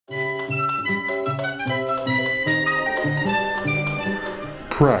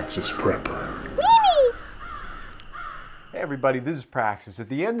Praxis Prepper. Hey everybody, this is Praxis. At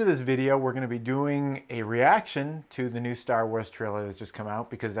the end of this video, we're going to be doing a reaction to the new Star Wars trailer that's just come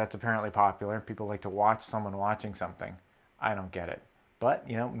out because that's apparently popular. People like to watch someone watching something. I don't get it. But,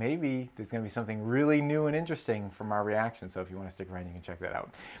 you know, maybe there's going to be something really new and interesting from our reaction. So if you want to stick around, you can check that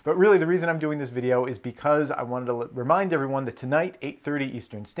out. But really, the reason I'm doing this video is because I wanted to remind everyone that tonight, 8:30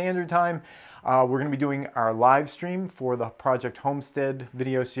 Eastern Standard Time, we're going to be doing our live stream for the Project Homestead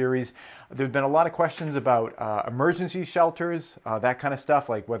video series. There's been a lot of questions about emergency shelters, that kind of stuff,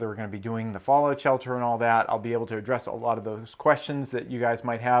 like whether we're going to be doing the fallout shelter and all that. I'll be able to address a lot of those questions that you guys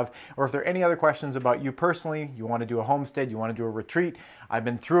might have. Or if there are any other questions about you personally, you want to do a homestead, you want to do a retreat. I've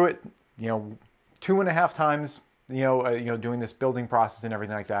been through it, 2.5 times, doing this building process and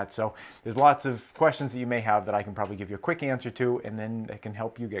everything like that. So there's lots of questions that you may have that I can probably give you a quick answer to, and then it can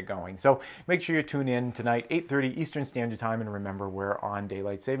help you get going. So make sure you tune in tonight, 8:30 Eastern Standard Time, and remember, we're on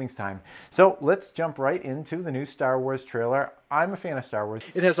Daylight Savings Time. So let's jump right into the new Star Wars trailer. I'm a fan of Star Wars.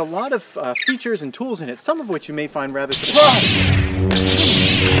 It has a lot of features and tools in it, some of which you may find rather surprising.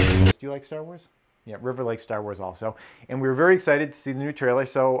 Do you like Star Wars? Yeah, River likes Star Wars also. And we were very excited to see the new trailer,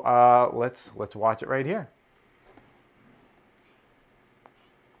 so let's watch it right here.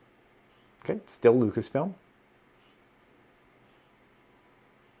 Okay, still Lucasfilm.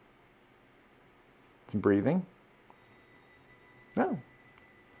 It's breathing. Oh,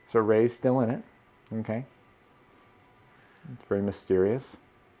 so Rey's still in it. Okay. It's very mysterious.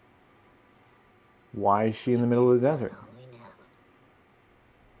 Why is she in the middle of the desert?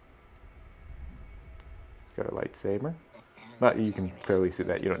 She's got a lightsaber. But you can clearly see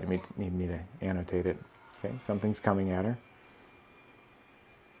that. You don't need me to annotate it. Okay, something's coming at her.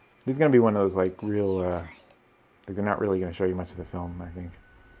 This is going to be one of those, like, real, they're not really going to show you much of the film, I think.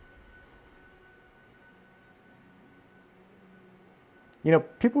 You know,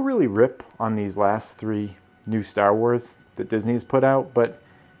 people really rip on these last 3 new Star Wars that Disney's put out, but,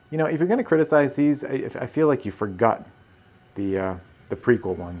 if you're going to criticize these, I feel like you forgot the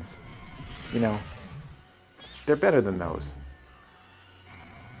prequel ones. They're better than those.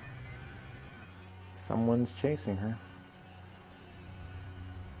 Someone's chasing her.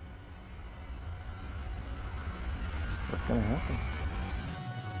 What's going to happen?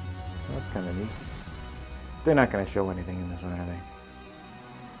 Well, that's kind of neat. They're not going to show anything in this one, are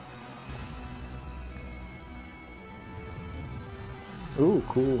they? Ooh,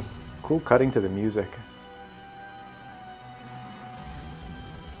 cool. Cool cutting to the music.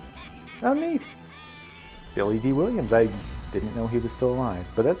 Oh, neat. Billy D. Williams. I didn't know he was still alive,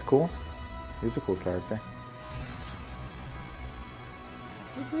 but that's cool. He's a cool character.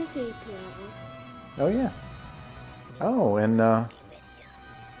 Oh, yeah. Oh, and I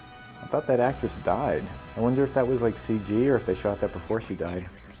thought that actress died. I wonder if that was like CG or if they shot that before she died.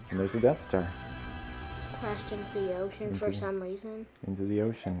 And there's a Death Star. Crashed into the ocean for some reason. Into the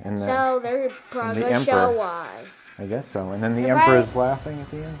ocean. And so they're probably going to show why. I guess so. And then the Emperor is laughing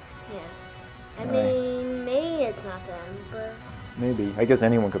at the end? Yeah. I mean, maybe it's not the Emperor. Maybe. I guess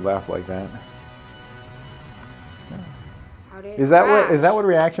anyone could laugh like that. Is that what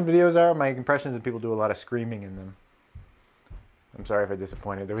reaction videos are? My impression is that people do a lot of screaming in them. I'm sorry if I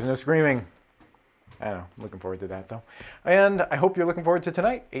disappointed. There was no screaming. I don't know. I'm looking forward to that, though. And I hope you're looking forward to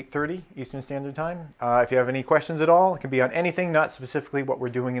tonight, 8:30 Eastern Standard Time. If you have any questions at all, it can be on anything, not specifically what we're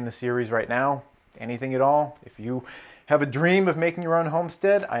doing in the series right now. Anything at all. If you have a dream of making your own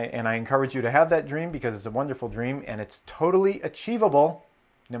homestead, I encourage you to have that dream because it's a wonderful dream and it's totally achievable.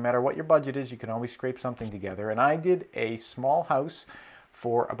 No matter what your budget is, you can always scrape something together. And I did a small house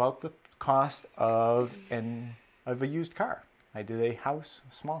for about the cost of a used car. I did a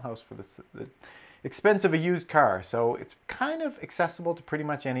small house for the expense of a used car. So it's kind of accessible to pretty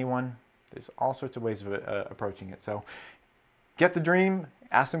much anyone. There's all sorts of ways of approaching it. So get the dream,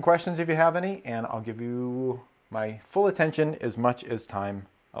 ask some questions if you have any, and I'll give you my full attention as much as time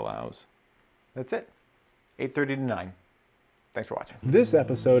allows. That's it. 8:30 to 9. Thanks for watching. This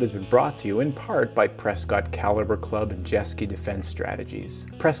episode has been brought to you in part by Prescott Caliber Club and Jeske Defense Strategies.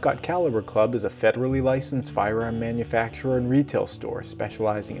 Prescott Caliber Club is a federally licensed firearm manufacturer and retail store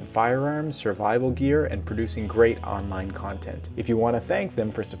specializing in firearms, survival gear, and producing great online content. If you want to thank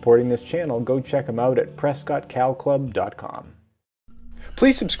them for supporting this channel, go check them out at PrescottCalClub.com.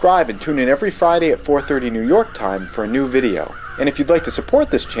 Please subscribe and tune in every Friday at 4:30 New York time for a new video. And if you'd like to support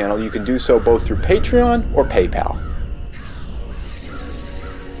this channel, you can do so both through Patreon or PayPal.